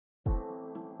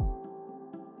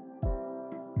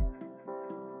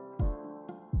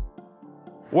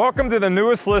Welcome to the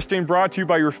newest listing brought to you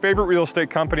by your favorite real estate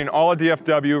company in all of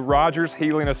DFW, Rogers,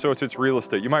 Healy & Associates Real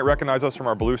Estate. You might recognize us from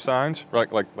our blue signs,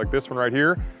 like this one right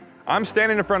here. I'm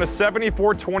standing in front of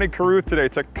 7420 Caruth today.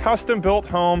 It's a custom-built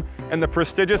home in the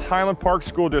prestigious Highland Park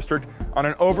School District on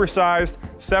an oversized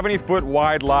 70-foot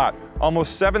wide lot.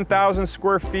 Almost 7,000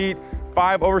 square feet,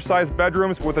 5 oversized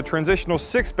bedrooms with a transitional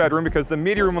 6-bedroom because the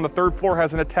media room on the 3rd floor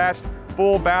has an attached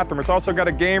full bathroom. It's also got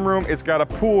a game room, it's got a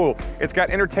pool, it's got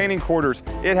entertaining quarters.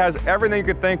 It has everything you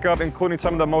could think of, including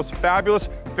some of the most fabulous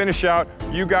finish out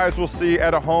you guys will see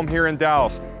at a home here in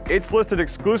Dallas. It's listed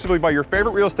exclusively by your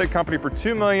favorite real estate company for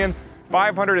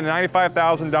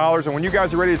 $2,595,000. And when you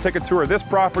guys are ready to take a tour of this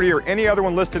property or any other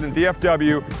one listed in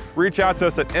DFW, reach out to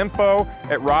us at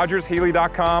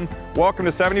info@rogershealy.com. Welcome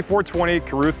to 7420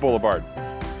 Caruth Boulevard.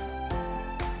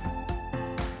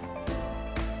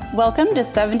 Welcome to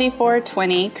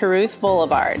 7420 Caruth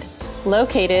Boulevard,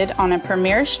 located on a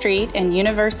premier street in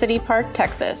University Park,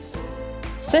 Texas.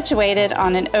 Situated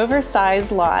on an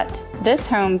oversized lot, this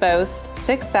home boasts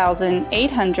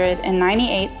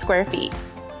 6,898 square feet.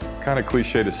 Kind of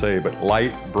cliche to say, but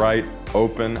light, bright,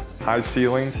 open, high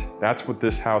ceilings, that's what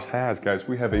this house has, guys.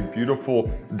 We have a beautiful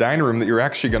dining room that you're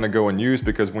actually gonna go and use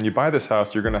because when you buy this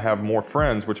house, you're gonna have more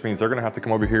friends, which means they're gonna have to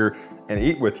come over here and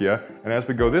eat with you. And as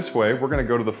we go this way, we're gonna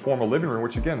go to the formal living room,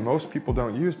 which again, most people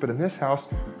don't use, but in this house,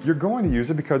 you're going to use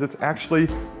it because it's actually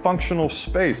functional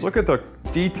space. Look at the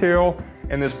detail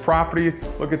in this property.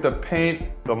 Look at the paint,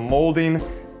 the molding,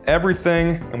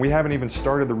 everything, and we haven't even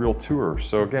started the real tour.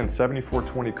 So again,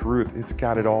 7420 Caruth, it's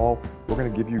got it all. We're gonna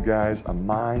give you guys a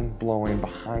mind-blowing,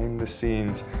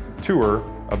 behind-the-scenes tour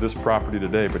of this property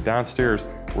today. But downstairs,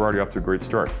 we're already off to a great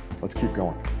start. Let's keep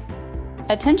going.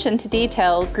 Attention to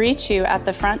detail greets you at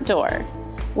the front door,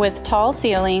 with tall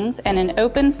ceilings and an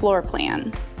open floor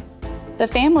plan. The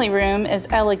family room is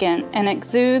elegant and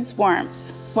exudes warmth,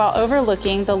 while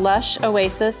overlooking the lush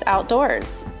oasis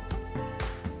outdoors,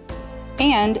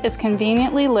 and is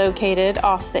conveniently located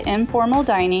off the informal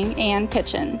dining and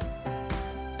kitchen.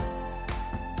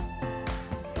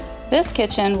 This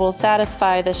kitchen will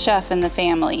satisfy the chef in the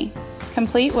family,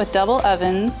 complete with double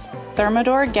ovens,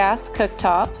 Thermador gas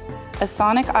cooktop, a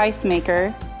sonic ice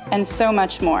maker, and so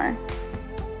much more.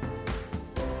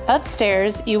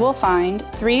 Upstairs, you will find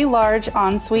 3 large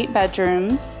ensuite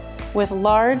bedrooms with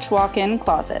large walk-in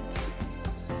closets.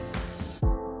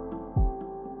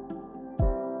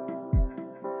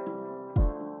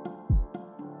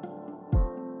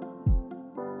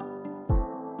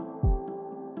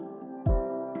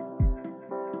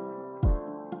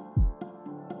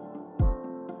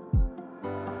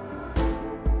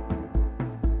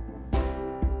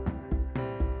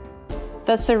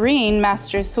 The serene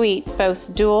master suite boasts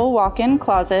dual walk-in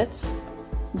closets,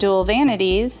 dual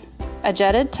vanities, a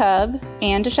jetted tub,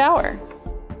 and a shower.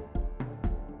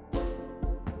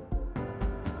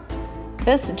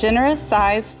 This generous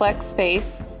size flex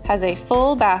space has a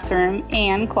full bathroom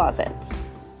and closets.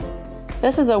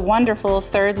 This is a wonderful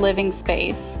 3rd living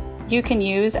space you can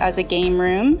use as a game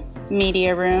room,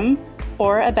 media room,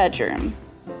 or a bedroom.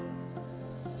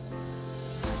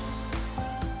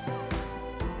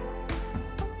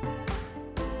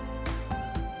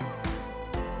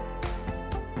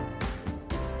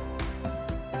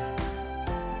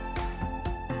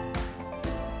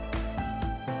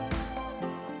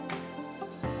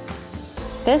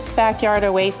 This backyard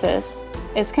oasis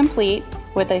is complete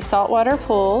with a saltwater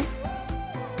pool,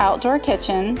 outdoor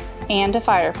kitchen, and a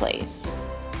fireplace.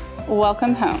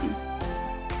 Welcome home.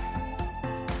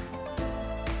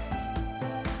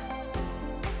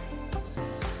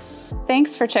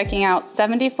 Thanks for checking out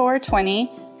 7420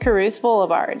 Caruth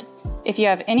Boulevard. If you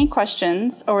have any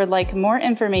questions or would like more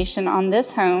information on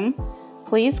this home,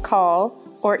 please call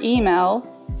or email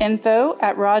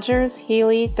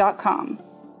info@rogershealy.com.